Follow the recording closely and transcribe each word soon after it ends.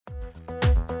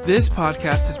This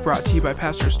podcast is brought to you by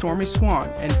Pastor Stormy Swann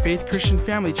and Faith Christian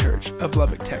Family Church of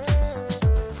Lubbock, Texas.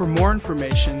 For more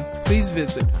information, please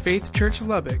visit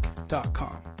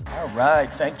faithchurchlubbock.com. All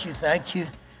right. Thank you.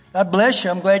 God bless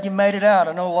you. I'm glad you made it out.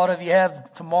 I know a lot of you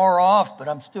have tomorrow off, but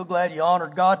I'm still glad you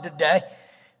honored God today.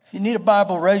 If you need a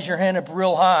Bible, raise your hand up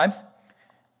real high.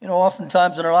 You know,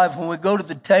 oftentimes in our life, when we go to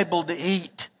the table to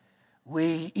eat,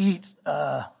 we eat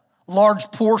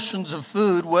large portions of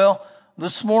food. Well,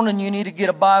 this morning you need to get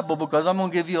a Bible because I'm going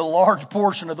to give you a large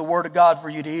portion of the Word of God for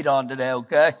you to eat on today,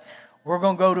 okay? We're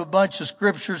going to go to a bunch of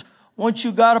scriptures. Once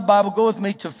you've got a Bible, go with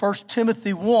me to 1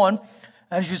 Timothy 1.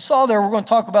 As you saw there, we're going to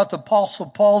talk about the Apostle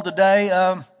Paul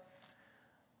today.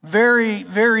 Very,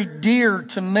 very dear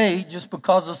to me just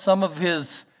because of some of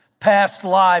his past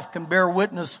life, can bear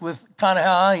witness with kind of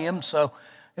how I am. So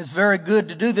it's very good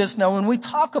to do this. Now, when we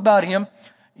talk about him,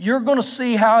 you're going to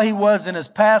see how he was in his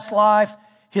past life,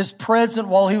 his present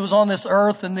while he was on this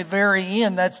earth, and the very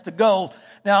end. That's the goal.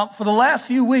 Now, for the last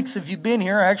few weeks, if you've been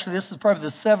here, actually this is probably the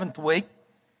 7th week,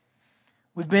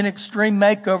 we've been extreme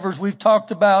makeovers. We've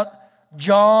talked about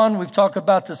John, we've talked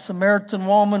about the Samaritan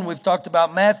woman, we've talked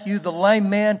about Matthew, the lame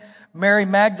man, Mary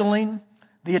Magdalene,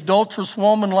 the adulterous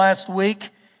woman last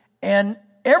week. And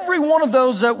every one of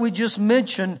those that we just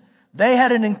mentioned, they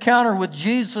had an encounter with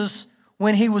Jesus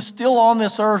when he was still on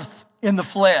this earth in the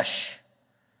flesh.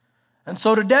 And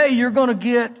so today you're going to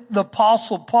get the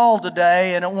Apostle Paul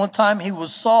today, and at one time he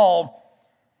was Saul.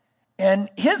 And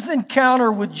his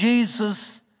encounter with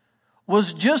Jesus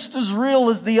was just as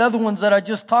real as the other ones that I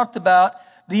just talked about.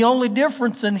 The only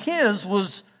difference in his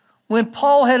was when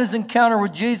Paul had his encounter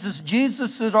with Jesus,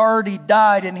 Jesus had already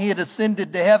died and he had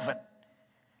ascended to heaven.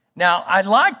 Now, I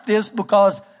like this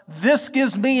because this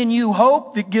gives me and you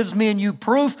hope. It gives me and you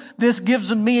proof. This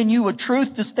gives me and you a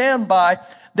truth to stand by,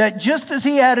 that just as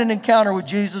he had an encounter with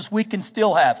Jesus, we can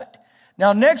still have it.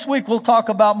 Now, next week we'll talk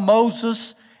about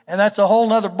Moses, and that's a whole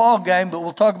nother ball game, but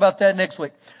we'll talk about that next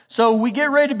week. So we get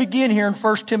ready to begin here in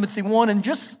 1 Timothy 1, and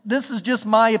this is just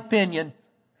my opinion.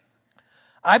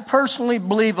 I personally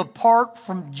believe apart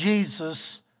from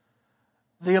Jesus,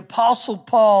 the Apostle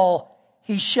Paul,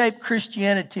 he shaped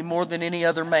Christianity more than any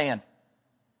other man.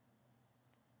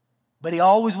 But he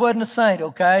always wasn't a saint,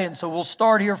 okay? And so we'll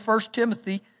start here, 1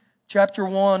 Timothy chapter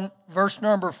 1, verse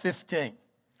number 15.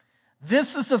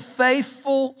 This is a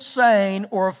faithful saying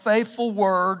or a faithful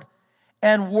word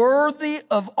and worthy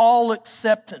of all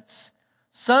acceptance,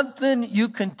 something you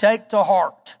can take to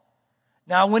heart.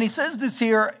 Now, when he says this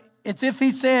here, it's if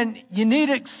he's saying you need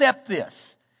to accept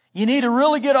this. You need to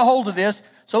really get a hold of this.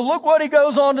 So look what he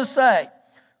goes on to say.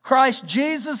 Christ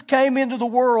Jesus came into the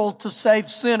world to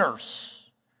save sinners.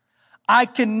 I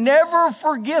can never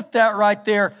forget that right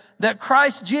there, that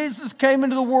Christ Jesus came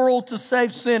into the world to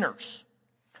save sinners.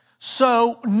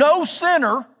 So no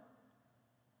sinner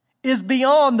is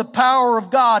beyond the power of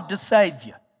God to save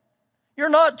you. You're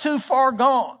not too far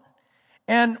gone.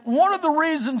 And one of the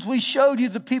reasons we showed you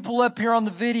the people up here on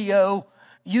the video,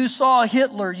 you saw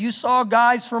Hitler, you saw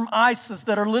guys from ISIS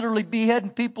that are literally beheading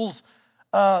people's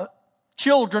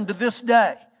children to this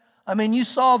day. I mean, you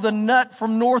saw the nut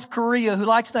from North Korea who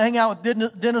likes to hang out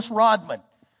with Dennis Rodman.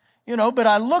 You know, but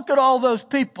I look at all those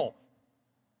people,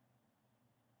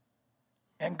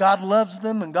 and God loves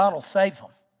them and God will save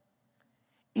them.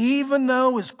 Even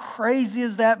though as crazy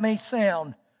as that may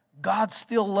sound, God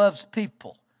still loves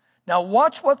people. Now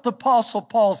watch what the Apostle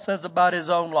Paul says about his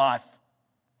own life.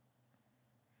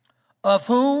 Of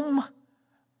whom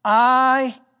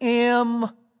I am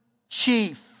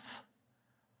chief.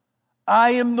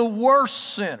 I am the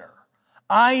worst sinner.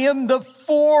 I am the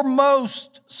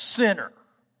foremost sinner.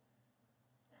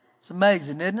 It's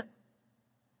amazing, isn't it?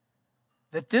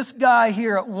 That this guy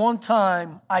here at one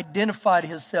time identified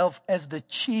himself as the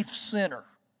chief sinner.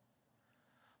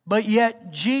 But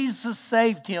yet Jesus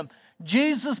saved him.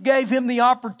 Jesus gave him the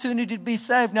opportunity to be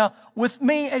saved. Now, with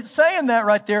me saying that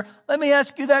right there, let me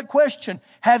ask you that question.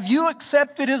 Have you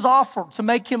accepted his offer to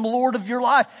make him Lord of your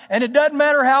life? And it doesn't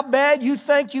matter how bad you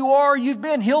think you are or you've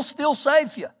been, he'll still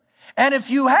save you. And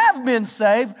if you have been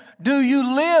saved, do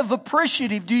you live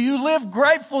appreciative? Do you live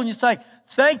grateful? And you say,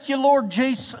 thank you, Lord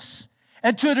Jesus.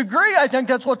 And to a degree, I think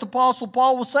that's what the Apostle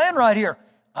Paul was saying right here.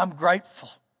 I'm grateful.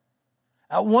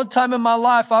 At one time in my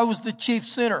life, I was the chief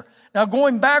sinner. Now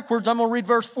going backwards, I'm going to read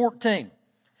verse 14.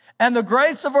 And the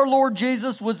grace of our Lord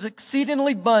Jesus was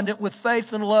exceedingly abundant with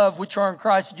faith and love which are in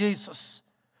Christ Jesus.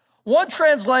 One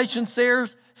translation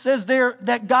says there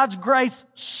that God's grace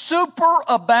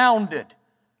superabounded.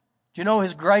 Do you know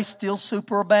his grace still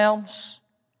superabounds?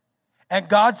 And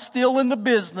God's still in the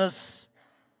business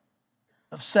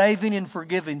of saving and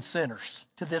forgiving sinners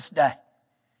to this day.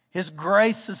 His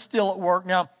grace is still at work.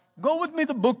 Now, go with me to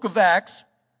the book of Acts,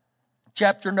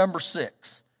 chapter number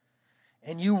 6.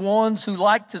 And you ones who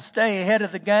like to stay ahead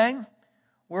of the game,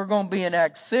 we're going to be in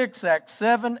Acts 6, Acts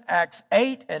 7, Acts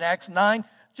 8, and Acts 9.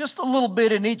 Just a little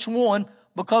bit in each one,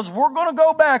 because we're going to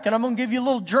go back and I'm going to give you a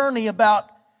little journey about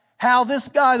how this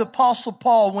guy, the Apostle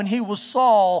Paul, when he was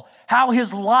Saul, how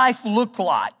his life looked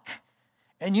like.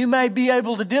 And you may be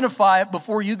able to identify it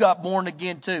before you got born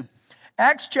again too.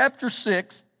 Acts chapter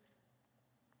 6,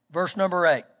 verse number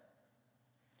 8.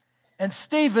 And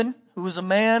Stephen, who was a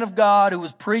man of God, who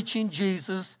was preaching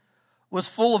Jesus, was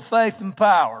full of faith and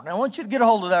power. Now I want you to get a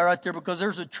hold of that right there, because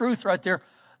there's a truth right there.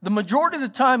 The majority of the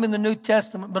time in the New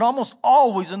Testament, but almost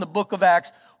always in the book of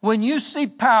Acts, when you see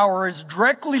power, it's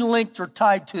directly linked or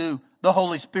tied to the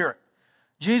Holy Spirit.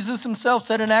 Jesus himself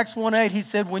said in Acts 1:8, he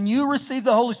said, when you receive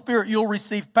the Holy Spirit, you'll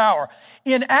receive power.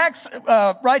 In Acts,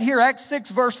 right here, Acts 6,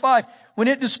 verse 5, when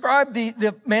it described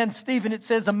the man Stephen, it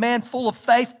says a man full of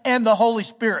faith and the Holy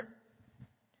Spirit.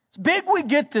 It's big we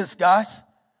get this, guys.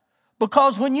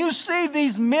 Because when you see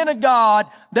these men of God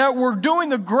that were doing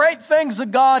the great things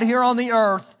of God here on the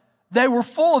earth, they were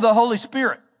full of the Holy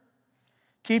Spirit.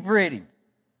 Keep reading.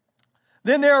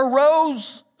 Then there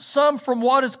arose some from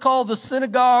what is called the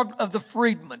synagogue of the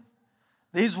freedmen.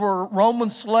 These were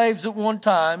Roman slaves at one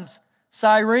time,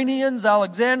 Cyrenians,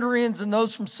 Alexandrians, and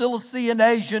those from Cilicia and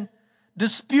Asia,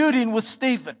 disputing with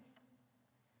Stephen.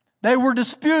 They were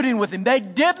disputing with him. They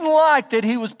didn't like that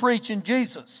he was preaching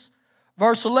Jesus.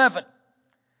 Verse 11.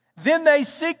 Then they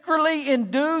secretly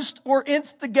induced or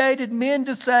instigated men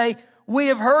to say, we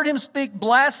have heard him speak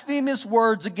blasphemous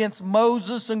words against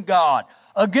Moses and God,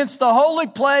 against the holy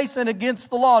place and against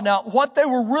the law. Now, what they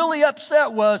were really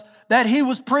upset was that he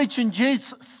was preaching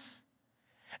Jesus.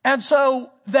 And so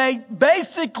they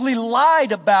basically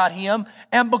lied about him.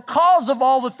 And because of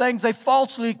all the things they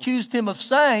falsely accused him of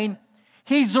saying,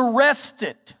 he's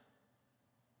arrested.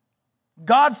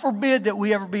 God forbid that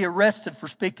we ever be arrested for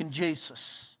speaking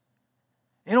Jesus.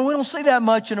 You know, we don't see that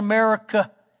much in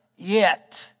America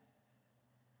yet.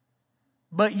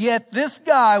 But yet this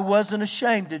guy wasn't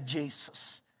ashamed of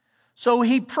Jesus. So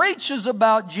he preaches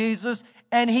about Jesus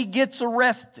and he gets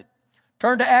arrested.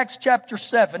 Turn to Acts chapter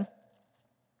 7,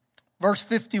 verse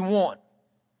 51.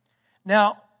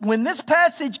 Now, when this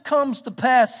passage comes to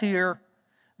pass here,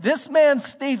 this man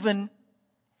Stephen,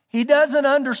 he doesn't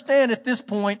understand at this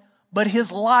point, but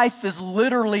his life is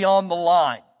literally on the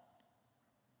line.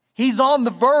 He's on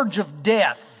the verge of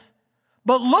death.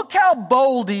 But look how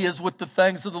bold he is with the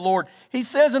things of the Lord. He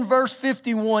says in verse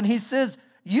 51, he says,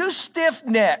 you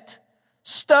stiff-necked,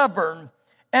 stubborn,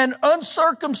 and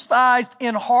uncircumcised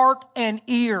in heart and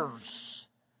ears.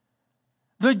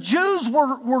 The Jews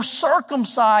were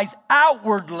circumcised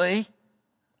outwardly,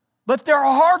 but their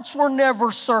hearts were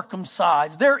never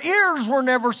circumcised. Their ears were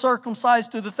never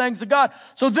circumcised to the things of God.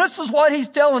 So this is what he's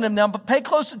telling them now, but pay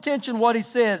close attention what he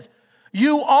says.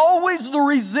 You always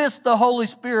resist the Holy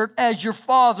Spirit as your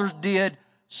fathers did,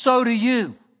 so do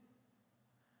you.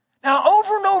 Now,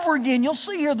 over and over again, you'll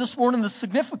see here this morning the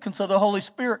significance of the Holy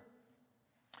Spirit.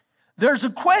 There's a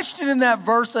question in that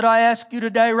verse that I ask you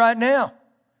today right now.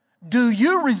 Do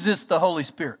you resist the Holy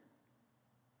Spirit?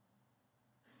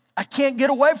 I can't get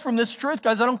away from this truth,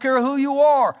 guys. I don't care who you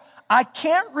are. I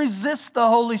can't resist the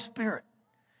Holy Spirit.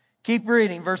 Keep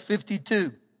reading, verse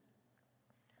 52.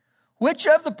 Which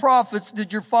of the prophets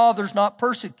did your fathers not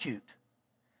persecute?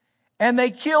 And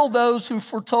they killed those who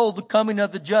foretold the coming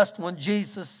of the just one,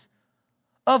 Jesus,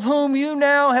 of whom you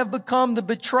now have become the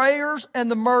betrayers and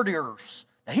the murderers.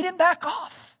 Now, he didn't back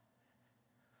off.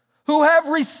 Who have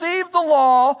received the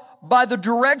law by the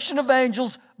direction of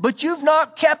angels, but you've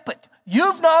not kept it.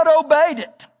 You've not obeyed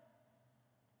it.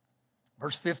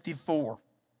 Verse 54.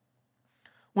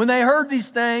 When they heard these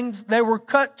things, they were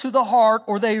cut to the heart,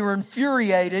 or they were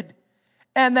infuriated,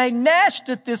 and they gnashed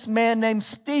at this man named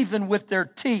Stephen with their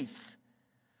teeth.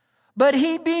 But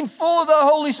he, being full of the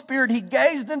Holy Spirit, he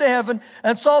gazed into heaven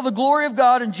and saw the glory of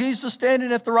God and Jesus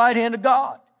standing at the right hand of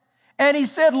God. And he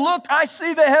said, look, I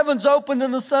see the heavens opened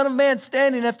and the Son of Man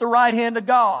standing at the right hand of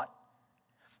God.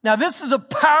 Now, this is a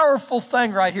powerful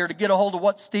thing right here to get a hold of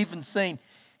what Stephen's seen.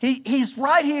 He's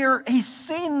right here. He's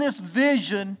seen this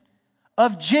vision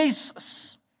of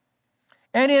Jesus.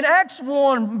 And in Acts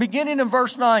 1, beginning in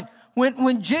verse 9,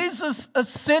 when Jesus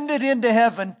ascended into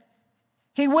heaven,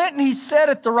 he went and he sat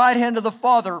at the right hand of the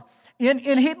Father.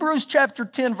 In Hebrews chapter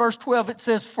 10, verse 12, it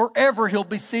says, forever he'll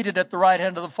be seated at the right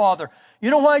hand of the Father. You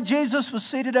know why Jesus was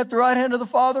seated at the right hand of the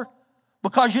Father?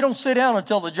 Because you don't sit down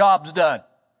until the job's done.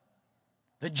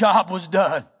 The job was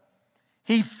done.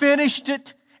 He finished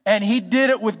it, and he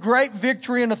did it with great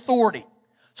victory and authority.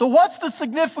 So what's the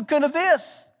significance of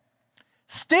this?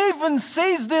 Stephen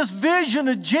sees this vision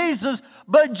of Jesus,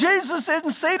 but Jesus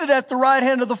isn't seated at the right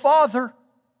hand of the Father.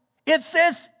 It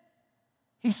says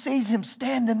he sees him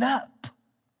standing up.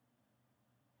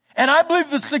 And I believe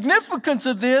the significance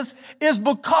of this is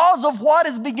because of what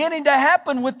is beginning to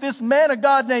happen with this man of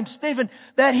God named Stephen,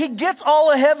 that he gets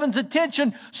all of heaven's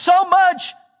attention so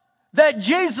much that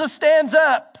Jesus stands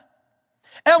up.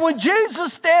 And when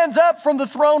Jesus stands up from the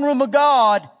throne room of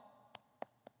God,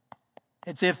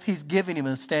 it's as if he's giving him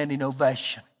a standing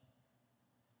ovation.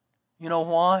 You know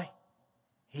why?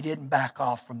 He didn't back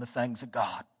off from the things of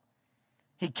God.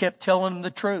 He kept telling them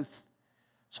the truth.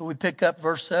 So we pick up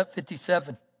verse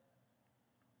 57.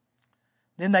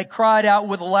 Then they cried out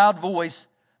with a loud voice.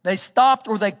 They stopped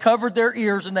or they covered their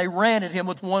ears and they ran at him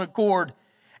with one accord.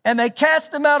 And they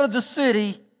cast him out of the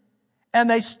city and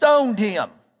they stoned him.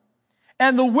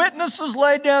 And the witnesses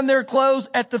laid down their clothes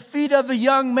at the feet of a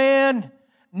young man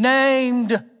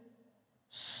named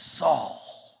Saul.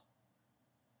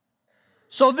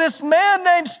 So this man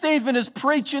named Stephen is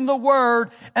preaching the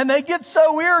word, and they get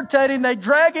so irritated, they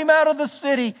drag him out of the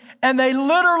city, and they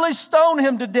literally stone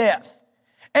him to death.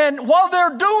 And while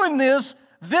they're doing this,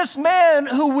 this man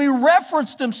who we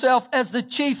referenced himself as the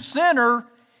chief sinner,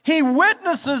 he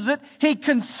witnesses it, he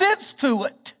consents to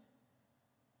it.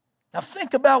 Now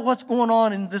think about what's going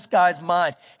on in this guy's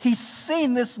mind. He's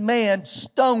seen this man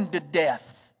stoned to death.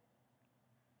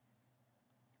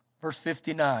 Verse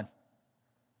 59.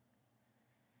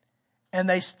 And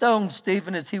they stoned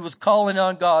Stephen as he was calling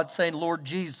on God, saying, Lord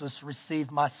Jesus, receive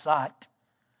my sight.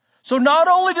 So not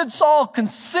only did Saul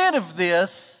consent of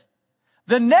this,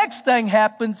 the next thing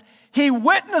happens, he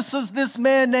witnesses this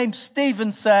man named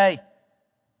Stephen say,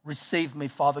 receive me,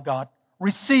 Father God.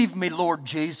 Receive me, Lord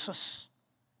Jesus.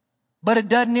 But it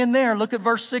doesn't end there. Look at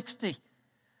verse 60.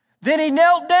 Then he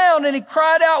knelt down and he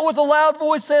cried out with a loud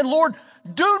voice, saying, Lord,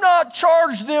 do not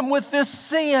charge them with this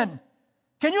sin.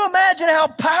 Can you imagine how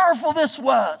powerful this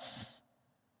was?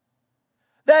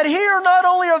 That here not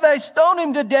only are they stoning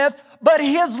him to death, but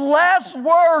his last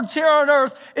words here on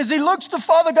earth is he looks to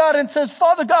Father God and says,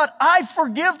 Father God, I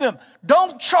forgive them.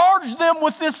 Don't charge them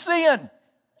with this sin.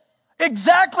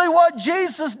 Exactly what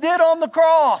Jesus did on the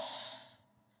cross.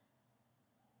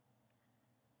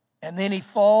 And then he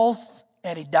falls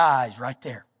and he dies right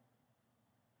there.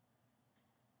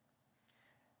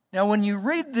 Now, when you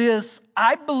read this,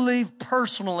 I believe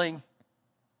personally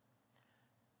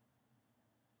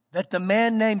that the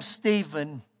man named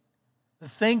Stephen, the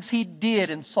things he did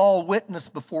and Saul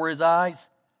witnessed before his eyes,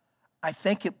 I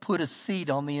think it put a seed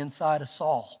on the inside of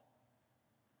Saul.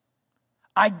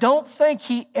 I don't think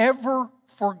he ever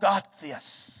forgot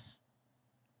this.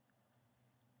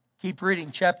 Keep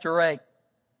reading chapter 8,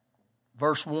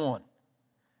 verse 1.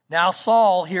 Now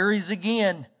Saul, here he's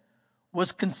again,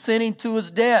 was consenting to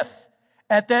his death.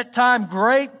 At that time,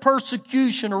 great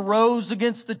persecution arose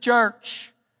against the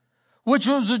church, which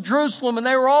was at Jerusalem, and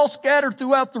they were all scattered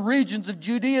throughout the regions of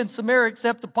Judea and Samaria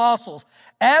except the apostles.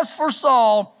 As for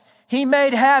Saul, he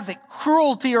made havoc,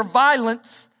 cruelty, or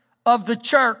violence of the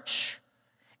church,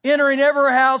 entering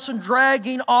every house and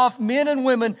dragging off men and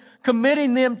women,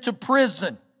 committing them to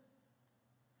prison.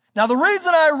 Now, the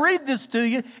reason I read this to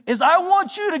you is I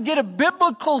want you to get a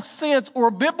biblical sense or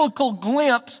a biblical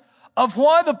glimpse of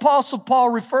why the Apostle Paul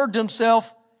referred to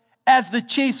himself as the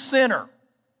chief sinner.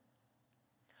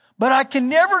 But I can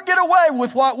never get away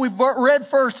with what we've read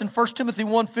first in 1 Timothy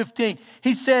 1:15.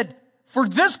 He said, for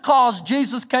this cause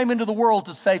Jesus came into the world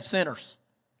to save sinners.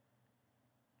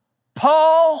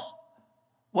 Paul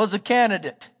was a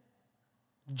candidate,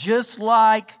 just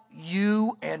like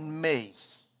you and me.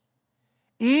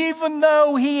 Even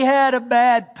though he had a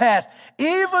bad past,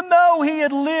 even though he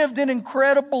had lived in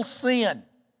incredible sin.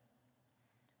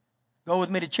 Go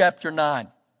with me to chapter 9,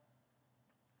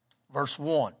 verse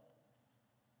 1.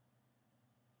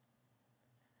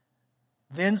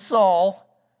 Then Saul,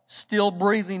 still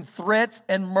breathing threats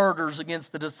and murders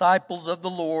against the disciples of the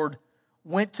Lord,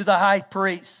 went to the high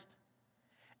priest.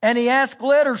 And he asked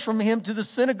letters from him to the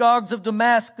synagogues of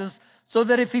Damascus, so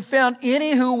that if he found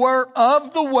any who were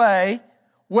of the way,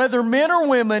 whether men or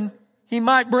women, he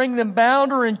might bring them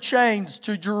bound or in chains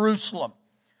to Jerusalem.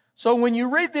 So when you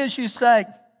read this, you say,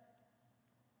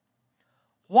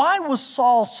 why was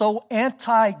Saul so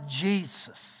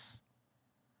anti-Jesus?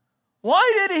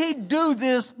 Why did he do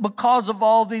this because of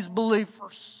all these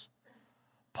believers?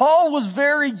 Paul was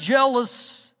very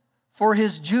jealous for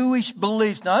his Jewish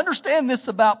beliefs. Now understand this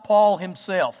about Paul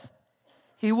himself.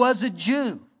 He was a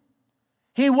Jew.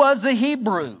 He was a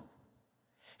Hebrew.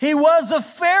 He was a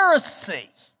Pharisee.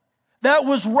 that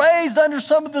was raised under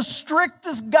some of the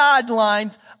strictest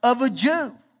guidelines of a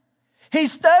Jew. He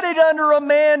studied under a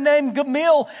man named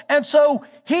Gamaliel, and so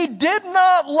he did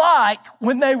not like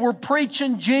when they were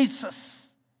preaching Jesus.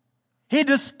 He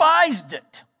despised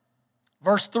it.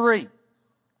 Verse 3.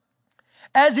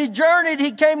 As he journeyed,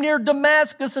 he came near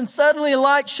Damascus, and suddenly a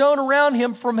light shone around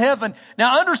him from heaven.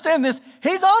 Now understand this.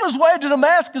 He's on his way to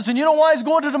Damascus, and you know why he's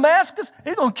going to Damascus?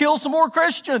 He's going to kill some more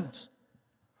Christians.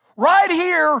 Right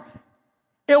here,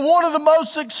 in one of the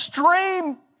most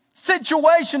extreme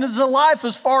situations in life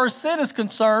as far as sin is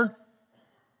concerned,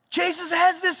 Jesus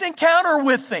has this encounter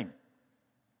with him.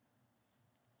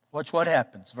 Watch what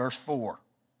happens. Verse 4.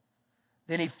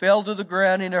 Then he fell to the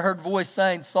ground and he heard a voice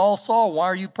saying, Saul, Saul, why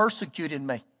are you persecuting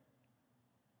me?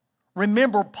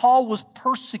 Remember, Paul was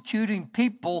persecuting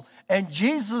people, and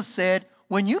Jesus said,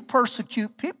 when you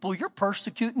persecute people, you're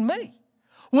persecuting me.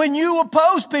 When you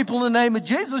oppose people in the name of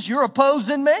Jesus, you're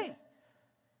opposing me.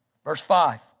 Verse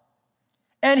 5.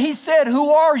 And he said, who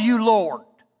are you, Lord?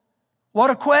 What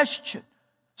a question.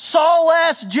 Saul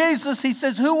asked Jesus, he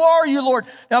says, who are you, Lord?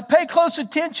 Now pay close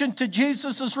attention to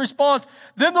Jesus' response.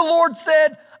 Then the Lord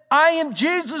said, I am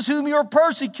Jesus whom you're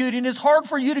persecuting. It's hard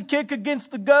for you to kick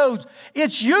against the goads.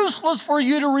 It's useless for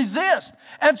you to resist.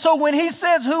 And so when he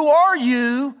says, who are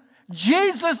you?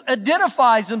 Jesus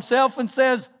identifies himself and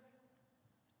says,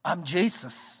 I'm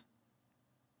Jesus.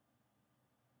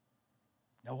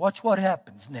 Now watch what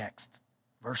happens next.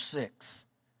 Verse 6.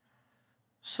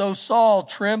 So Saul,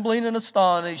 trembling and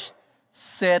astonished,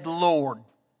 said, Lord.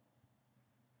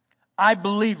 I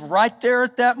believe right there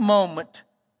at that moment,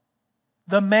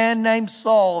 the man named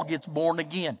Saul gets born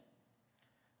again.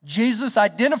 Jesus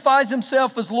identifies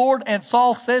himself as Lord, and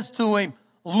Saul says to him,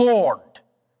 Lord,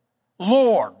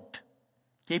 Lord.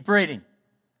 Keep reading.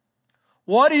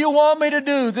 What do you want me to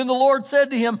do? Then the Lord said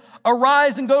to him,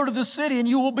 arise and go to the city, and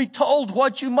you will be told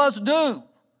what you must do.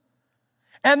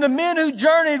 And the men who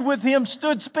journeyed with him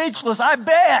stood speechless. I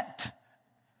bet.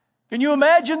 Can you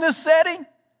imagine this setting?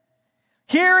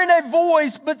 Hearing a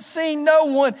voice, but seeing no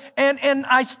one. And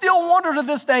I still wonder to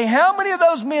this day, how many of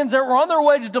those men that were on their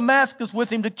way to Damascus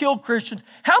with him to kill Christians,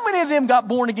 how many of them got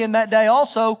born again that day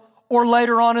also, or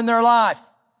later on in their life?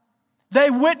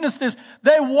 They witnessed this.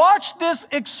 They watched this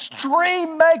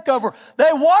extreme makeover.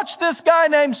 They watched this guy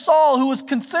named Saul, who was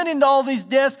consenting to all these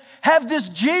deaths, have this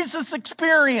Jesus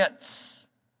experience.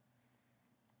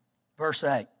 Verse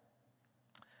 8.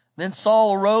 Then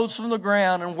Saul arose from the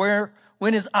ground, and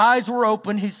when his eyes were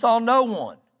opened, he saw no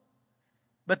one.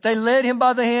 But they led him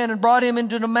by the hand and brought him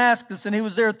into Damascus, and he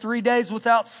was there 3 days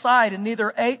without sight, and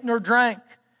neither ate nor drank.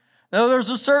 Now there was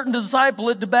a certain disciple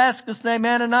at Damascus named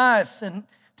Ananias, and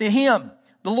to him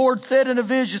the Lord said in a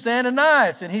vision,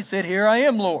 Ananias, and he said, here I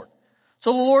am, Lord.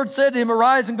 So the Lord said to him,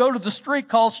 arise and go to the street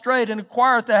called Straight, and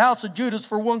inquire at the house of Judas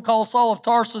for one called Saul of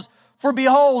Tarsus, for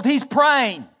behold, he's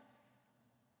praying.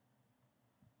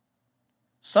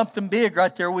 Something big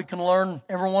right there we can learn,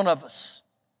 every one of us.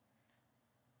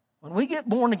 When we get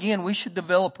born again, we should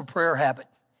develop a prayer habit.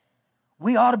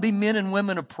 We ought to be men and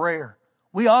women of prayer.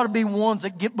 We ought to be ones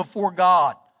that get before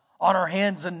God on our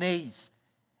hands and knees.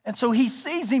 And so he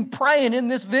sees him praying in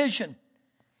this vision.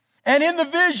 And in the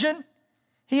vision,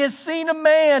 he has seen a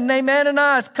man named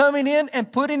Ananias coming in and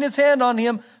putting his hand on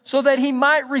him so that he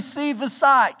might receive his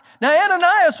sight. Now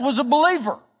Ananias was a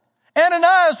believer.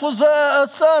 Ananias was a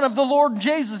son of the Lord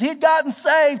Jesus. He'd gotten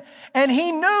saved, and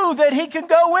he knew that he could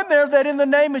go in there, that in the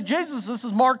name of Jesus, this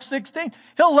is Mark 16,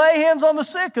 he'll lay hands on the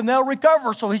sick and they'll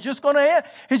recover. So he's just going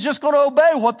to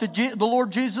obey what the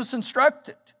Lord Jesus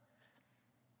instructed.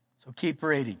 So keep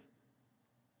reading.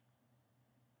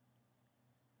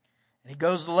 And he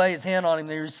goes to lay his hand on him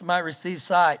that he might receive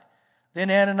sight. Then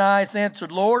Ananias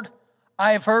answered, Lord,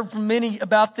 I have heard from many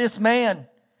about this man,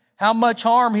 how much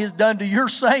harm he has done to your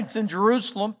saints in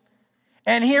Jerusalem.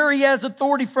 And here he has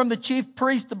authority from the chief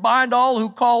priest to bind all who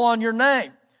call on your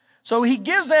name. So he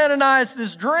gives Ananias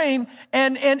this dream,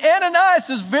 and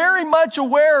Ananias is very much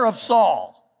aware of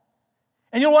Saul.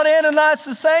 And you know what Ananias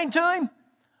is saying to him?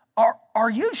 Are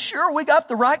you sure we got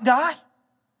the right guy?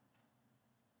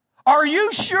 Are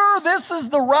you sure this is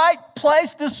the right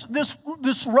place,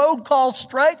 this road called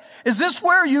Straight? Is this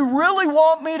where you really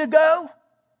want me to go?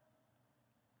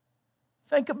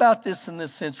 Think about this in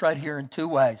this sense right here in two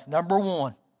ways. Number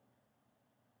one,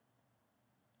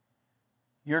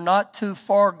 you're not too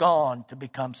far gone to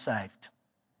become saved.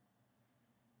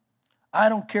 I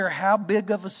don't care how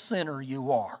big of a sinner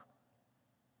you are.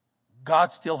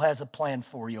 God still has a plan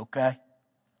for you, okay?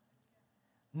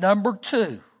 Number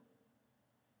two,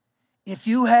 if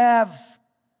you have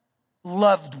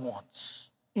loved ones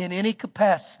in any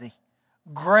capacity,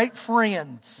 great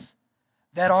friends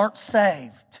that aren't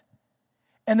saved.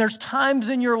 And there's times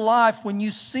in your life when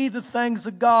you see the things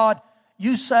of God,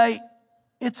 you say,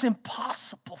 it's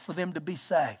impossible for them to be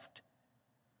saved.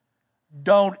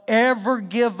 Don't ever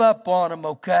give up on them,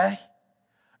 okay?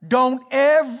 Don't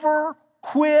ever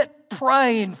quit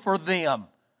praying for them.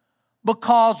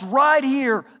 Because right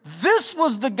here, this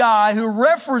was the guy who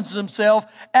referenced himself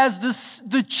as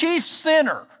the chief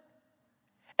sinner.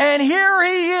 And here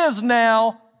he is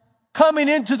now coming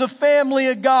into the family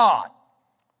of God.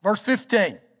 Verse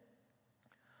 15.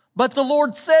 But the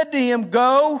Lord said to him,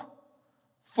 go,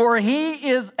 for he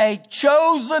is a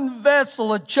chosen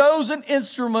vessel, a chosen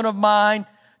instrument of mine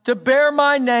to bear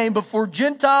my name before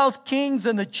Gentiles, kings,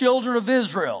 and the children of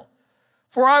Israel.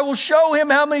 For I will show him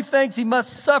how many things he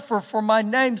must suffer for my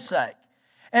name's sake.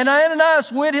 And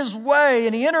Ananias went his way,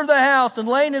 and he entered the house, and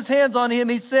laying his hands on him,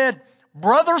 he said,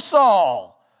 Brother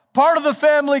Saul, part of the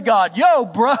family of God. Yo,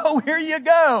 bro, here you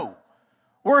go.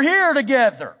 We're here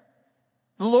together.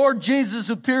 The Lord Jesus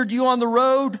who appeared to you on the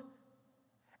road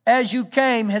as you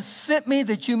came has sent me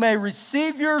that you may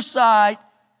receive your sight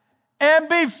and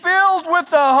be filled with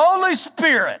the Holy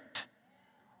Spirit.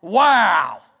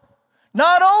 Wow.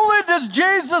 Not only does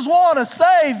Jesus want to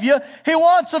save you, He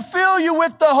wants to fill you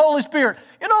with the Holy Spirit.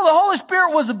 You know, the Holy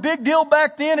Spirit was a big deal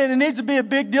back then, and it needs to be a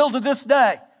big deal to this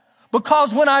day.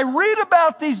 Because when I read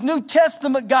about these New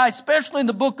Testament guys, especially in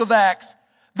the book of Acts,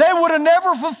 they would have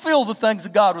never fulfilled the things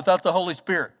of God without the Holy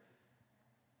Spirit.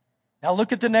 Now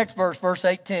look at the next verse, verse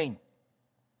 18.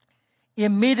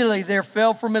 Immediately there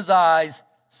fell from his eyes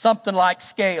something like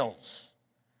scales.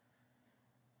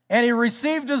 And he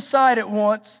received his sight at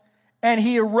once, and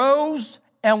he arose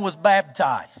and was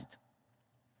baptized.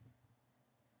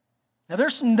 Now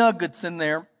there's some nuggets in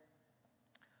there.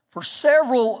 For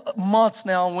several months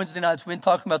now on Wednesday nights, we've been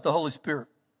talking about the Holy Spirit.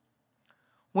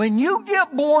 When you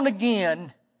get born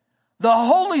again, the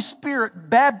Holy Spirit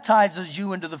baptizes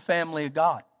you into the family of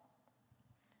God.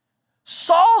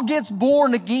 Saul gets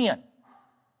born again.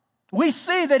 We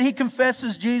see that he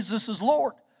confesses Jesus as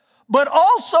Lord. But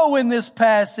also in this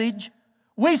passage,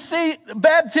 we see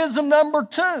baptism number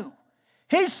 2.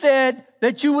 He said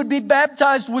that you would be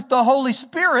baptized with the Holy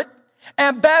Spirit.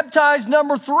 And baptized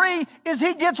number 3 is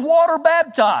he gets water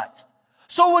baptized.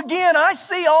 So again, I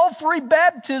see all 3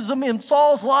 baptism in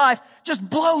Saul's life just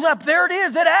blows up. There it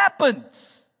is. It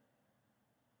happens.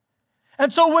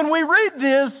 And so when we read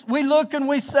this, we look and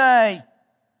we say,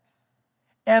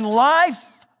 and life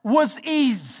was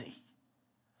easy.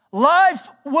 Life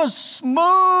was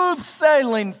smooth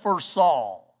sailing for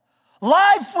Saul.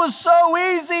 Life was so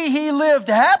easy, he lived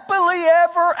happily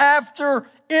ever after.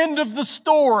 End of the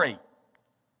story.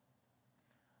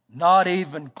 Not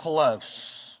even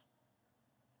close.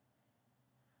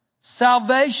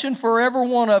 Salvation for every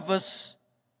one of us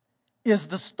is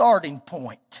the starting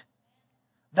point.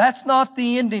 That's not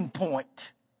the ending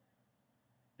point.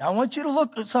 Now I want you to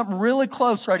look at something really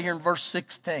close right here in verse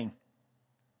 16.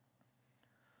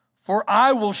 For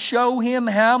I will show him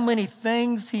how many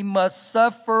things he must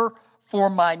suffer for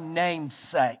my name's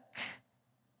sake.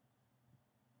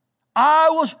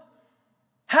 How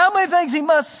many things he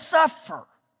must suffer?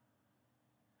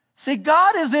 See,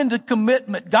 God is into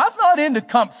commitment. God's not into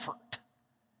comfort.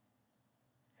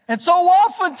 And so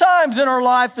oftentimes in our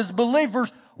life as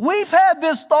believers, we've had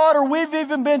this thought, or we've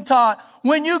even been taught,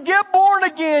 when you get born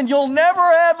again, you'll never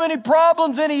have any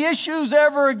problems, any issues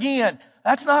ever again.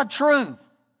 That's not true.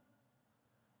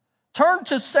 Turn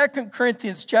to 2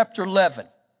 Corinthians chapter 11.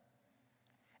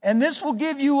 And this will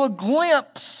give you a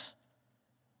glimpse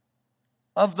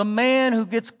of the man who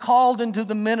gets called into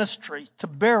the ministry to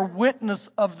bear witness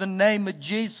of the name of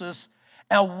Jesus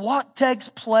and what takes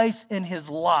place in his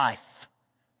life.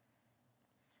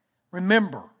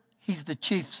 Remember, he's the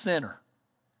chief sinner.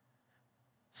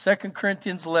 2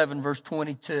 Corinthians 11, verse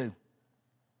 22.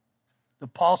 The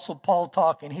Apostle Paul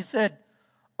talking. He said,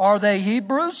 are they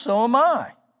Hebrews? So am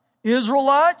I.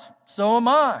 Israelites? So am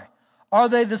I. Are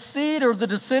they the seed or the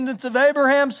descendants of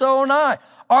Abraham? So am I.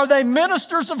 Are they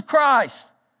ministers of Christ?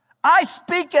 I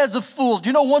speak as a fool. Do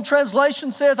you know one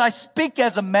translation says, I speak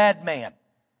as a madman.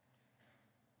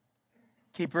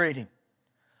 Keep reading.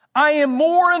 I am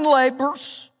more in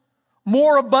labors,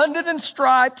 more abundant in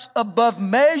stripes, above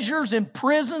measures in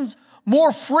prisons,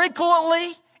 more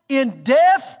frequently in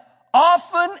death,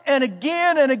 often and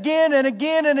again and again and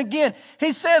again and again.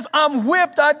 He says, I'm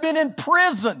whipped. I've been in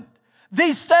prison.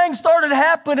 These things started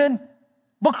happening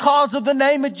because of the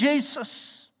name of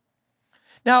Jesus.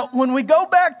 Now, when we go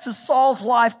back to Saul's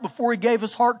life before he gave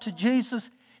his heart to Jesus,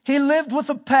 he lived with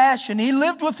a passion. He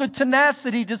lived with a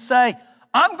tenacity to say,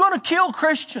 I'm going to kill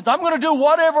Christians. I'm going to do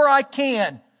whatever I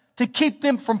can to keep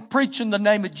them from preaching the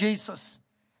name of Jesus.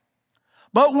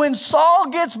 But when Saul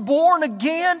gets born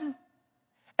again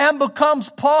and becomes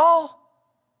Paul,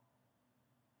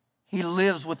 he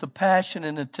lives with a passion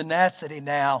and a tenacity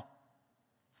now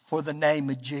for the name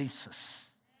of Jesus.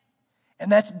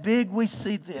 And that's big, we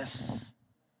see this.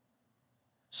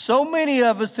 So many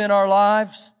of us in our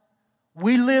lives,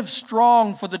 we live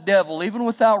strong for the devil, even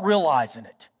without realizing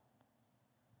it.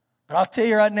 But I'll tell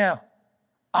you right now,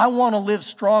 I want to live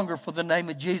stronger for the name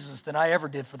of Jesus than I ever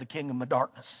did for the kingdom of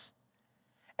darkness.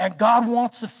 And God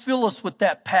wants to fill us with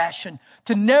that passion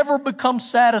to never become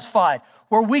satisfied,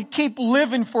 where we keep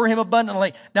living for Him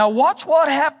abundantly. Now watch what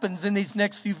happens in these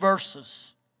next few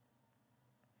verses.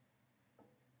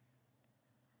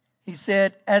 He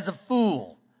said, as a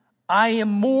fool, I am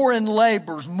more in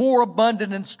labors, more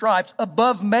abundant in stripes,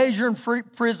 above measure in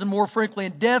prison more frequently,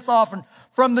 and death often.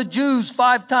 From the Jews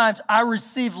 5 times I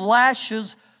received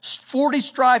lashes, 40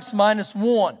 stripes minus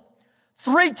 1.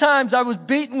 3 times I was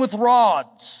beaten with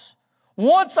rods.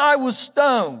 Once I was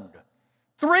stoned.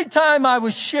 3 times I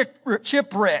was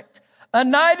shipwrecked. A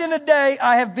night and a day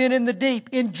I have been in the deep,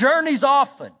 in journeys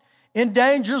often, in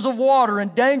dangers of water, in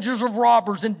dangers of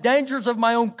robbers, in dangers of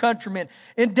my own countrymen,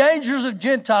 in dangers of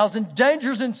Gentiles, in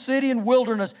dangers in city and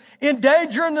wilderness, in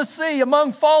danger in the sea,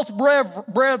 among false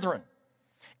brethren,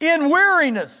 in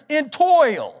weariness, in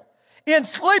toil, in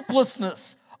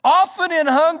sleeplessness, often in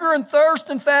hunger and thirst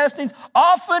and fastings,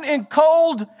 often in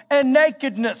cold and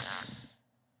nakedness.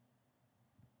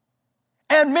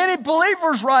 And many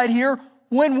believers right here,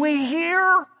 when we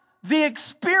hear the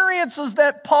experiences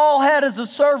that Paul had as a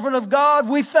servant of God,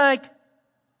 we think,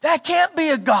 that can't be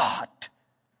a God.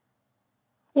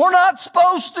 We're not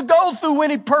supposed to go through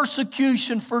any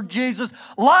persecution for Jesus.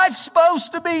 Life's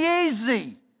supposed to be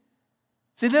easy.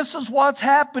 See, this is what's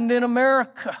happened in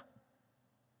America.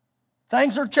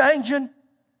 Things are changing.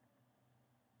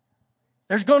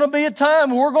 There's going to be a time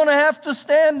when we're going to have to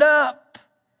stand up.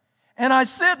 And I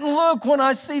sit and look when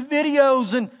I see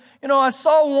videos, and I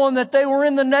saw one that they were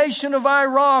in the nation of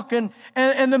Iraq, and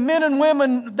the men and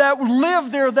women that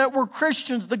lived there that were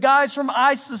Christians, the guys from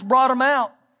ISIS brought them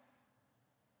out.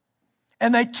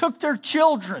 And they took their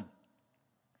children.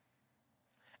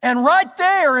 And right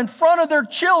there in front of their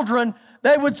children,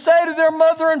 they would say to their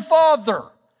mother and father,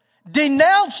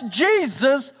 denounce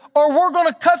Jesus or we're going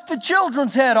to cut the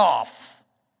children's head off.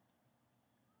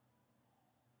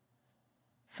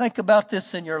 Think about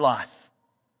this in your life.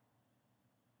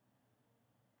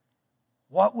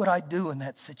 What would I do in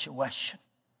that situation?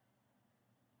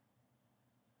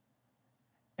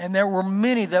 And there were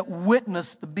many that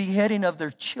witnessed the beheading of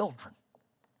their children.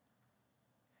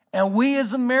 And we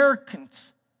as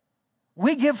Americans,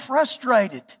 we get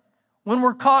frustrated when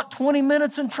we're caught 20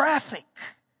 minutes in traffic.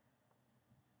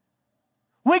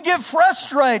 We get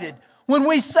frustrated when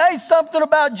we say something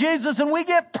about Jesus and we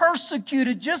get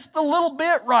persecuted just a little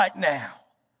bit right now.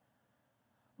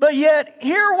 But yet,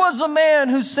 here was a man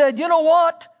who said, you know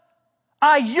what?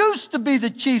 I used to be the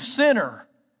chief sinner.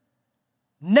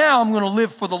 Now I'm going to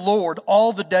live for the Lord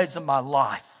all the days of my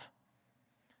life.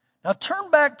 Now turn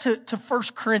back to 1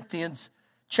 Corinthians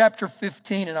chapter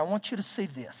 15, and I want you to see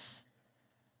this.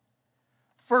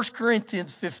 1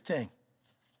 Corinthians 15.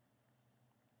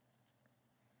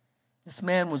 This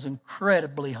man was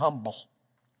incredibly humble.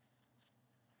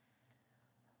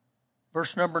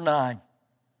 Verse number 9.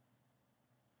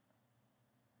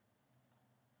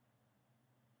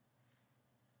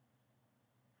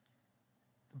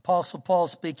 The Apostle Paul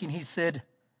speaking, he said,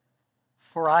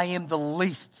 for I am the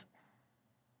least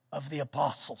of the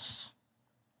apostles.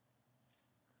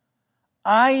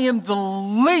 I am the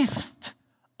least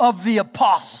of the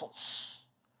apostles.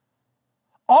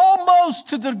 Almost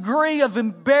to the degree of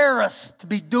embarrassed to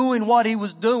be doing what he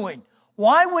was doing.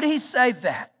 Why would he say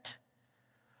that?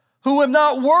 Who am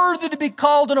not worthy to be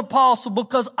called an apostle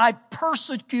because I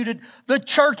persecuted the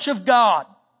church of God.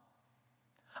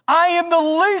 I am the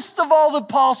least of all the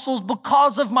apostles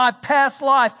because of my past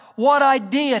life, what I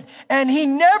did. And he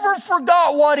never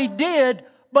forgot what he did,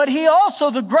 but he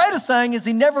also, the greatest thing is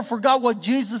he never forgot what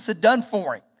Jesus had done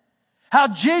for him. How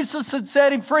Jesus had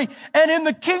set him free. And in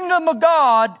the kingdom of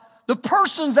God, the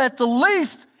person that's the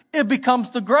least, it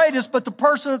becomes the greatest. But the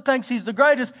person that thinks he's the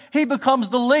greatest, he becomes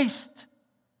the least.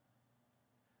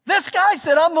 This guy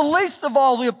said, I'm the least of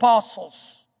all the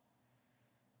apostles.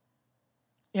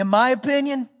 In my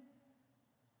opinion,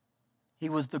 he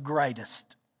was the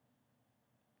greatest.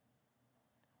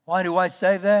 Why do I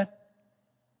say that?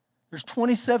 There's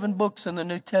 27 books in the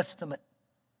New Testament.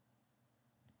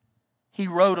 He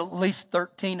wrote at least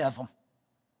 13 of them.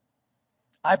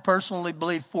 I personally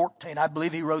believe 14. I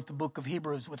believe he wrote the book of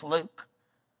Hebrews with Luke.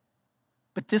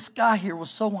 But this guy here was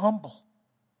so humble.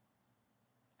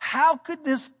 How could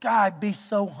this guy be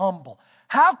so humble?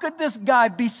 How could this guy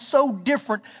be so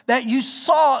different that you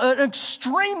saw an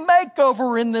extreme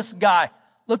makeover in this guy?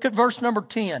 Look at verse number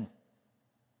 10.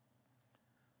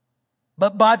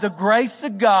 But by the grace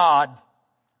of God,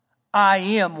 I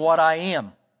am what I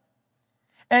am.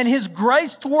 And His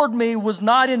grace toward me was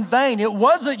not in vain. It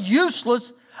wasn't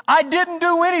useless. I didn't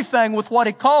do anything with what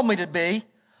He called me to be,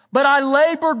 but I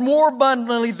labored more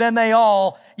abundantly than they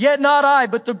all. Yet not I,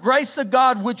 but the grace of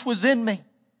God which was in me.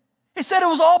 He said it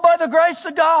was all by the grace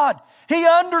of God. He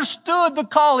understood the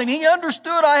calling. He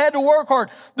understood I had to work hard.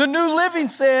 The New Living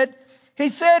said, he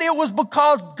said it was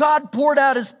because God poured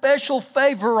out His special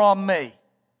favor on me.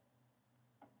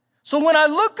 So when I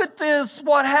look at this,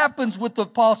 what happens with the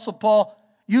Apostle Paul,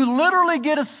 you literally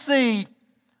get to see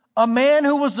a man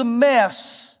who was a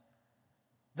mess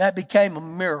that became a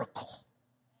miracle.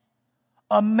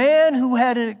 A man who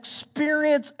had an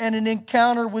experience and an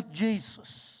encounter with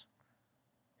Jesus.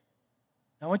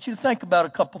 Now, I want you to think about a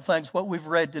couple things, what we've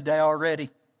read today already.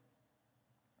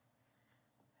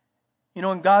 You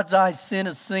know, in God's eyes, sin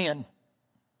is sin.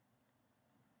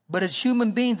 But as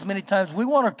human beings, many times, we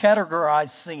want to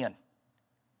categorize sin.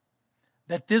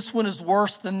 That this one is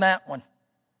worse than that one.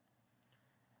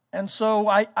 And so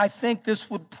I think this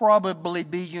would probably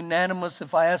be unanimous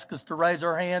if I ask us to raise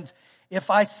our hands. If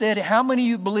I said, how many of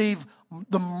you believe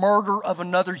the murder of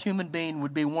another human being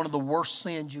would be one of the worst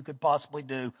sins you could possibly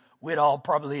do? We'd all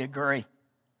probably agree.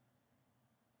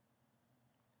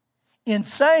 In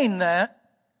saying that,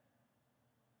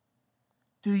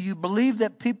 do you believe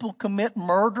that people commit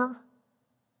murder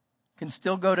can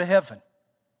still go to heaven?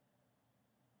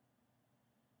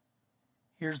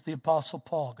 Here's the Apostle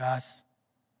Paul, guys.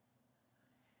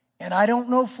 And I don't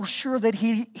know for sure that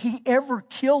he ever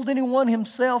killed anyone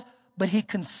himself, but he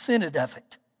consented of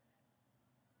it.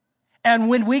 And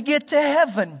when we get to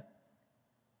heaven,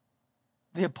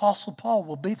 the Apostle Paul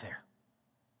will be there.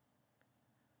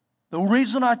 The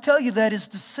reason I tell you that is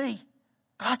to see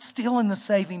God's still in the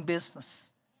saving business.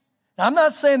 Now, I'm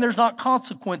not saying there's not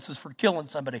consequences for killing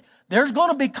somebody. There's going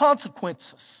to be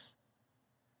consequences.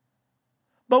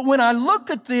 But when I look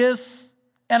at this,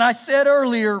 and I said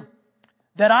earlier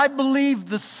that I believe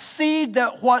the seed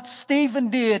that what Stephen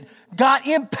did got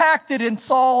impacted in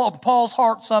Saul and Paul's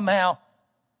heart somehow.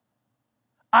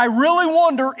 I really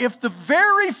wonder if the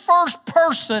very first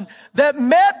person that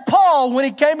met Paul when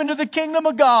he came into the kingdom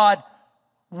of God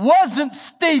wasn't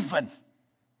Stephen.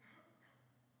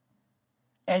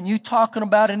 And you talking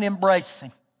about an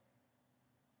embracing.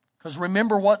 Because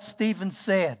remember what Stephen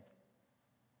said.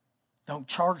 Don't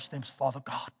charge them, Father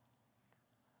God.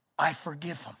 I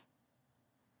forgive them.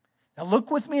 Now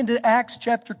look with me into Acts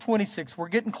chapter 26. We're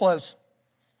getting close.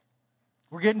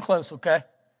 We're getting close, okay?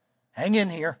 Hang in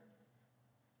here.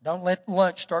 Don't let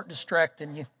lunch start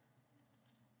distracting you.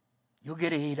 You'll get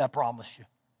to eat, I promise you.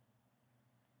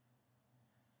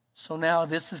 So now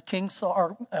this is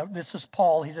this is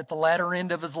Paul. He's at the latter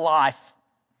end of his life.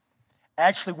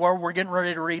 Actually, what we're getting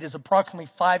ready to read is approximately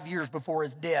 5 years before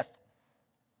his death.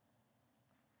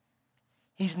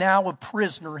 He's now a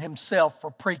prisoner himself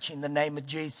for preaching the name of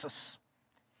Jesus.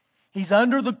 He's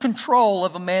under the control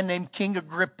of a man named King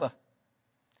Agrippa.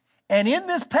 And in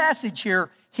this passage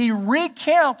here, he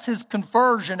recounts his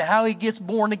conversion, how he gets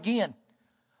born again.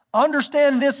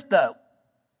 Understand this though.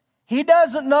 He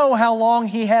doesn't know how long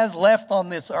he has left on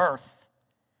this earth.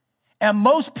 And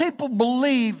most people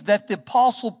believe that the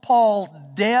Apostle Paul's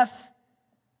death,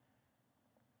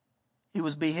 he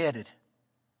was beheaded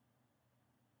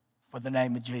for the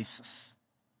name of Jesus.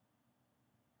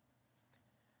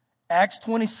 Acts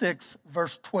 26,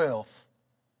 verse 12.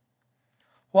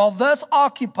 While thus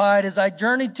occupied as I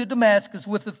journeyed to Damascus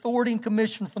with authority and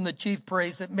commission from the chief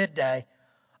priest at midday,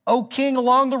 O king,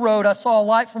 along the road I saw a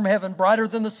light from heaven, brighter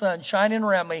than the sun, shining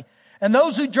around me, and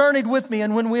those who journeyed with me.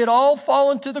 And when we had all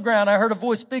fallen to the ground, I heard a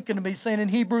voice speaking to me, saying in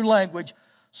Hebrew language,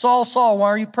 Saul, Saul, why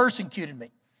are you persecuting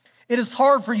me? It is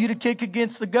hard for you to kick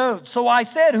against the goads. So I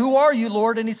said, who are you,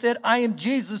 Lord? And he said, I am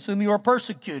Jesus whom you are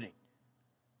persecuting.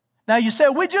 Now you say,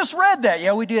 we just read that.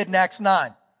 Yeah, we did in Acts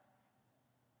 9.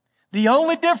 The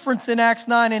only difference in Acts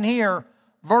 9 and here,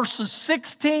 verses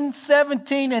 16,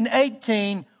 17, and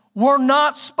 18 were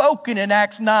not spoken in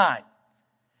Acts 9.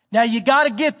 Now you got to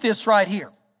get this right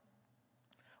here.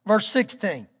 Verse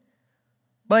 16.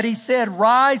 But he said,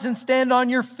 rise and stand on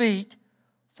your feet,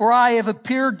 for I have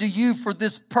appeared to you for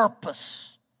this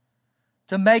purpose,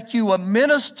 to make you a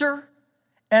minister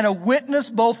and a witness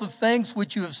both of things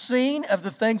which you have seen, of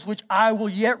the things which I will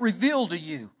yet reveal to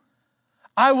you.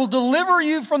 I will deliver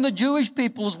you from the Jewish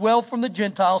people as well from the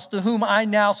Gentiles, to whom I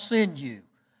now send you,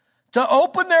 to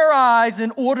open their eyes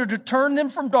in order to turn them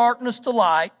from darkness to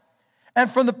light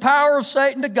and from the power of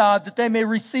Satan to God, that they may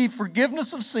receive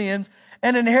forgiveness of sins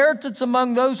and inheritance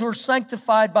among those who are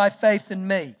sanctified by faith in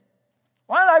me.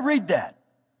 Why did I read that?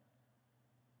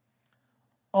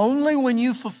 Only when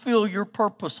you fulfill your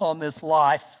purpose on this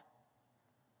life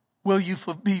will you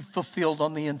be fulfilled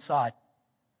on the inside.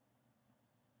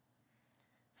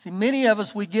 See, many of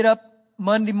us, we get up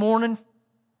Monday morning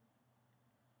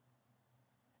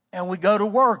and we go to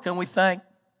work and we think,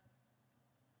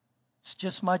 it's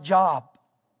just my job.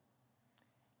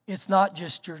 It's not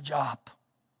just your job.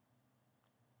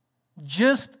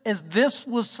 Just as this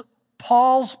was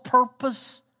Paul's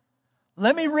purpose,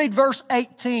 let me read verse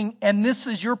 18, and this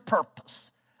is your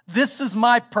purpose. This is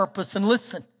my purpose, and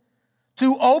listen.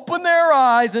 To open their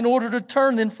eyes in order to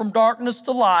turn them from darkness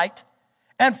to light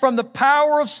and from the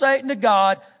power of Satan to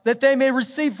God, that they may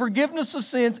receive forgiveness of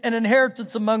sins and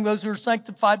inheritance among those who are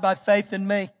sanctified by faith in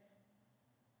me.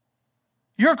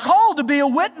 You're called to be a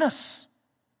witness.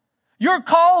 You're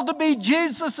called to be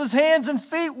Jesus' hands and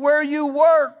feet where you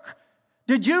work.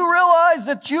 Did you realize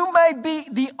that you may be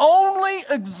the only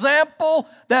example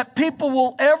that people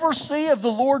will ever see of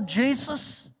the Lord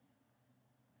Jesus?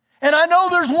 And I know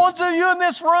there's ones of you in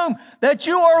this room that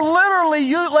you are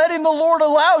literally letting the Lord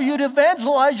allow you to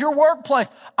evangelize your workplace.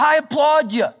 I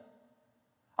applaud you.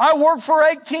 I worked for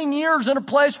 18 years in a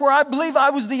place where I believe I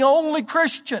was the only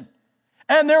Christian.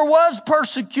 And there was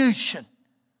persecution.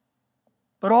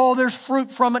 But there's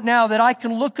fruit from it now that I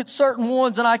can look at certain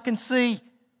ones and I can see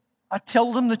I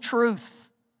tell them the truth.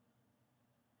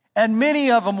 And many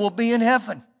of them will be in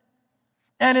heaven.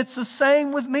 And it's the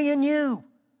same with me and you.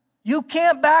 You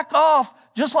can't back off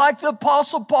just like the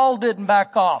Apostle Paul didn't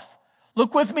back off.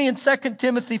 Look with me in 2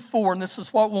 Timothy 4, and this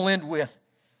is what we'll end with.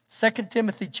 2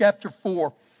 Timothy chapter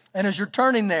 4. And as you're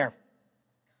turning there,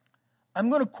 I'm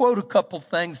going to quote a couple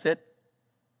things that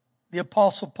the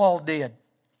Apostle Paul did.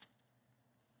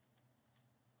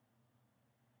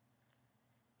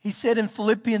 He said in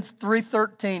Philippians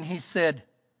 3:13, he said,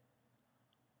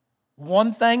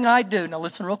 one thing I do, now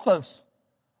listen real close.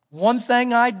 One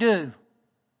thing I do,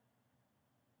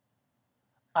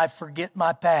 I forget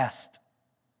my past.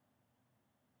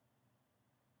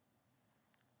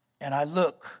 And I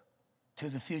look to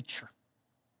the future.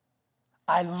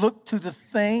 I look to the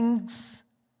things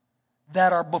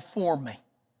that are before me.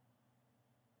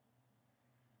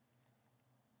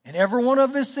 And every one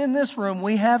of us in this room,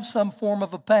 we have some form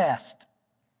of a past.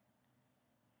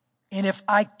 And if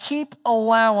I keep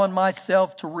allowing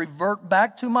myself to revert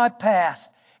back to my past,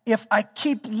 if I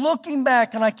keep looking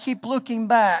back and I keep looking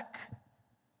back,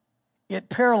 it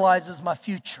paralyzes my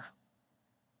future.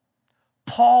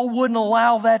 Paul wouldn't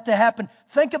allow that to happen.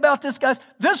 Think about this, guys.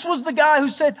 This was the guy who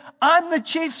said, I'm the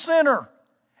chief sinner.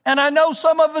 And I know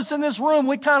some of us in this room,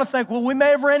 we kind of think, well, we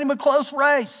may have ran him a close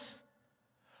race.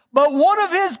 But one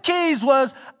of his keys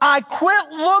was, I quit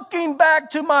looking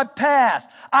back to my past.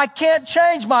 I can't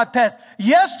change my past.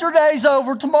 Yesterday's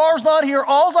over. Tomorrow's not here.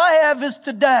 All I have is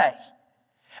today.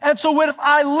 And so if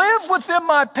I live within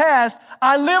my past,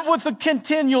 I live with a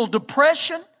continual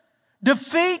depression,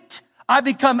 defeat. I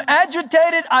become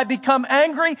agitated. I become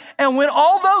angry. And when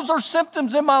all those are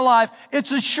symptoms in my life,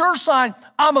 it's a sure sign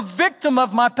I'm a victim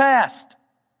of my past.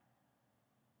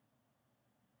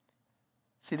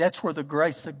 See, that's where the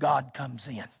grace of God comes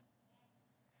in.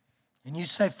 And you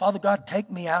say, Father God,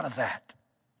 take me out of that.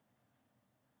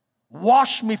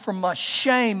 Wash me from my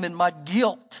shame and my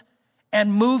guilt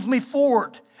and move me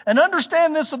forward. And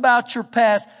understand this about your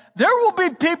past. There will be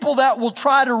people that will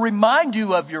try to remind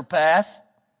you of your past.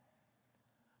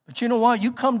 But you know what?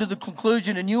 You come to the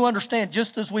conclusion and you understand,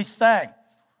 just as we sang,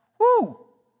 whoo,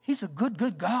 He's a good,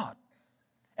 good God.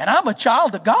 And I'm a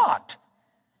child of God.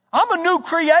 I'm a new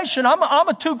creation. I'm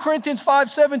a 2 Corinthians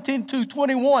 5:17 to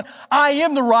 21. I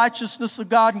am the righteousness of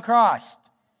God in Christ.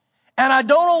 And I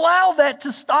don't allow that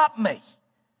to stop me.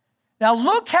 Now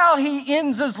look how he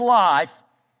ends his life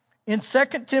in 2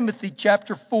 Timothy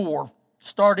chapter 4,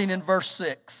 starting in verse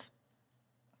 6.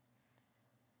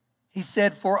 He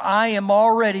said, for I am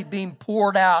already being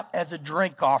poured out as a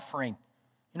drink offering.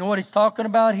 You know what he's talking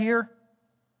about here?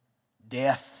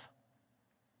 Death.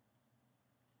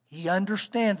 He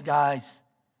understands, guys,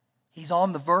 he's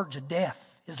on the verge of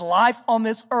death. His life on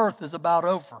this earth is about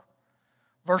over.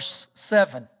 Verse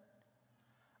 7.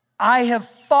 I have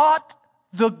fought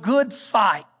the good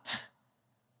fight.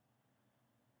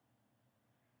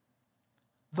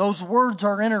 Those words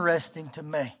are interesting to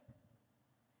me.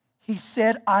 He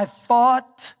said, I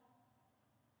fought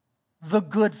the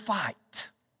good fight.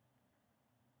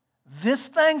 This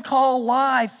thing called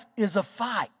life is a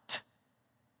fight.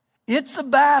 It's a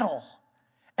battle.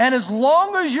 And as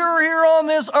long as you're here on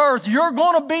this earth, you're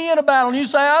going to be in a battle. And you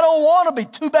say, I don't want to be.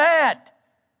 Too bad.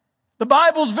 The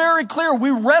Bible's very clear. We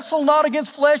wrestle not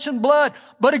against flesh and blood,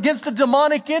 but against the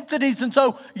demonic entities. And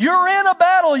so you're in a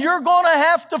battle. You're going to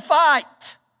have to fight.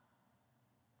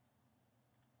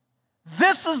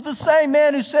 This is the same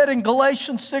man who said in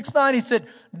Galatians 6:9, he said,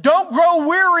 don't grow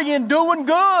weary in doing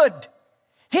good.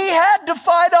 He had to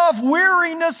fight off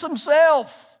weariness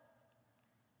himself.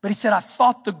 But he said, I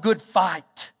fought the good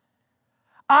fight.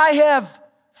 I have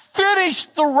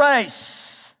finished the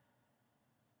race.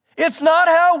 It's not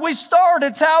how we start,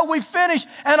 it's how we finish.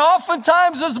 And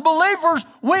oftentimes as believers,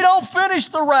 we don't finish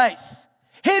the race.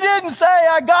 He didn't say,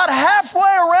 I got halfway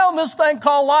around this thing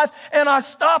called life and I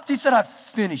stopped. He said, I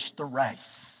finished the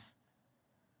race.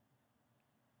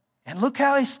 And look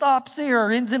how he stops here.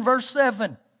 Ends in verse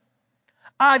 7.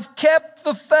 I've kept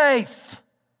the faith.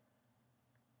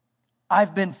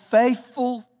 I've been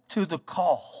faithful to the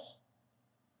call.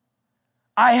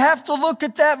 I have to look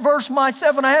at that verse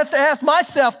myself, and I have to ask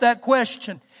myself that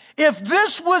question. If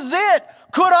this was it,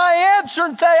 could I answer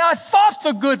and say, I fought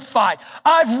the good fight.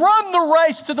 I've run the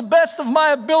race to the best of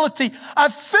my ability.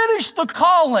 I've finished the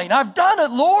calling. I've done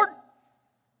it, Lord.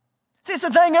 See, it's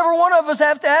the thing every one of us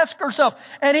have to ask ourselves.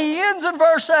 And he ends in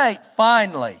verse 8.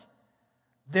 Finally,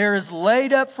 there is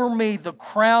laid up for me the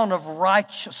crown of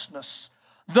righteousness,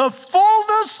 the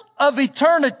fullness of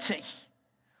eternity,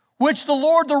 which the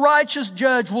Lord, the righteous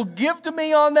judge, will give to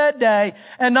me on that day,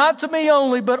 and not to me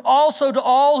only, but also to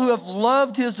all who have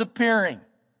loved his appearing.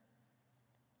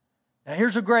 Now,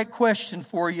 here's a great question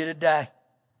for you today.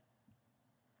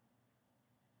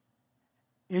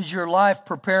 Is your life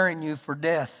preparing you for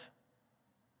death?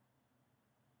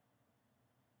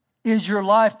 Is your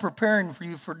life preparing for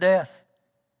you for death?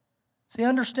 See,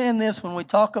 understand this, when we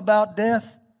talk about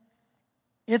death,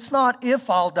 it's not if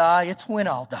I'll die, it's when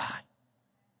I'll die.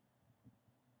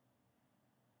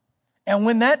 And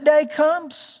when that day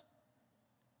comes,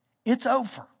 it's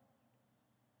over.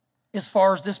 As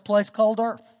far as this place called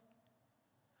earth.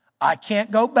 I can't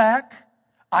go back.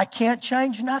 I can't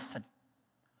change nothing.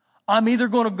 I'm either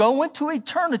going to go into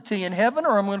eternity in heaven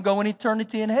or I'm going to go in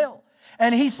eternity in hell.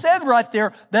 And he said right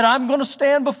there that I'm going to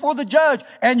stand before the judge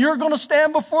and you're going to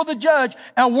stand before the judge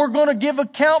and we're going to give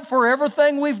account for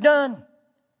everything we've done.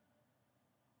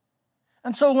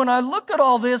 And so when I look at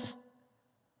all this,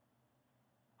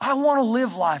 I want to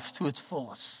live life to its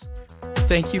fullest.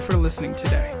 Thank you for listening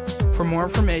today. For more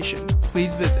information,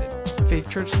 please visit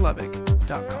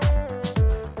faithchurchlubbock.com.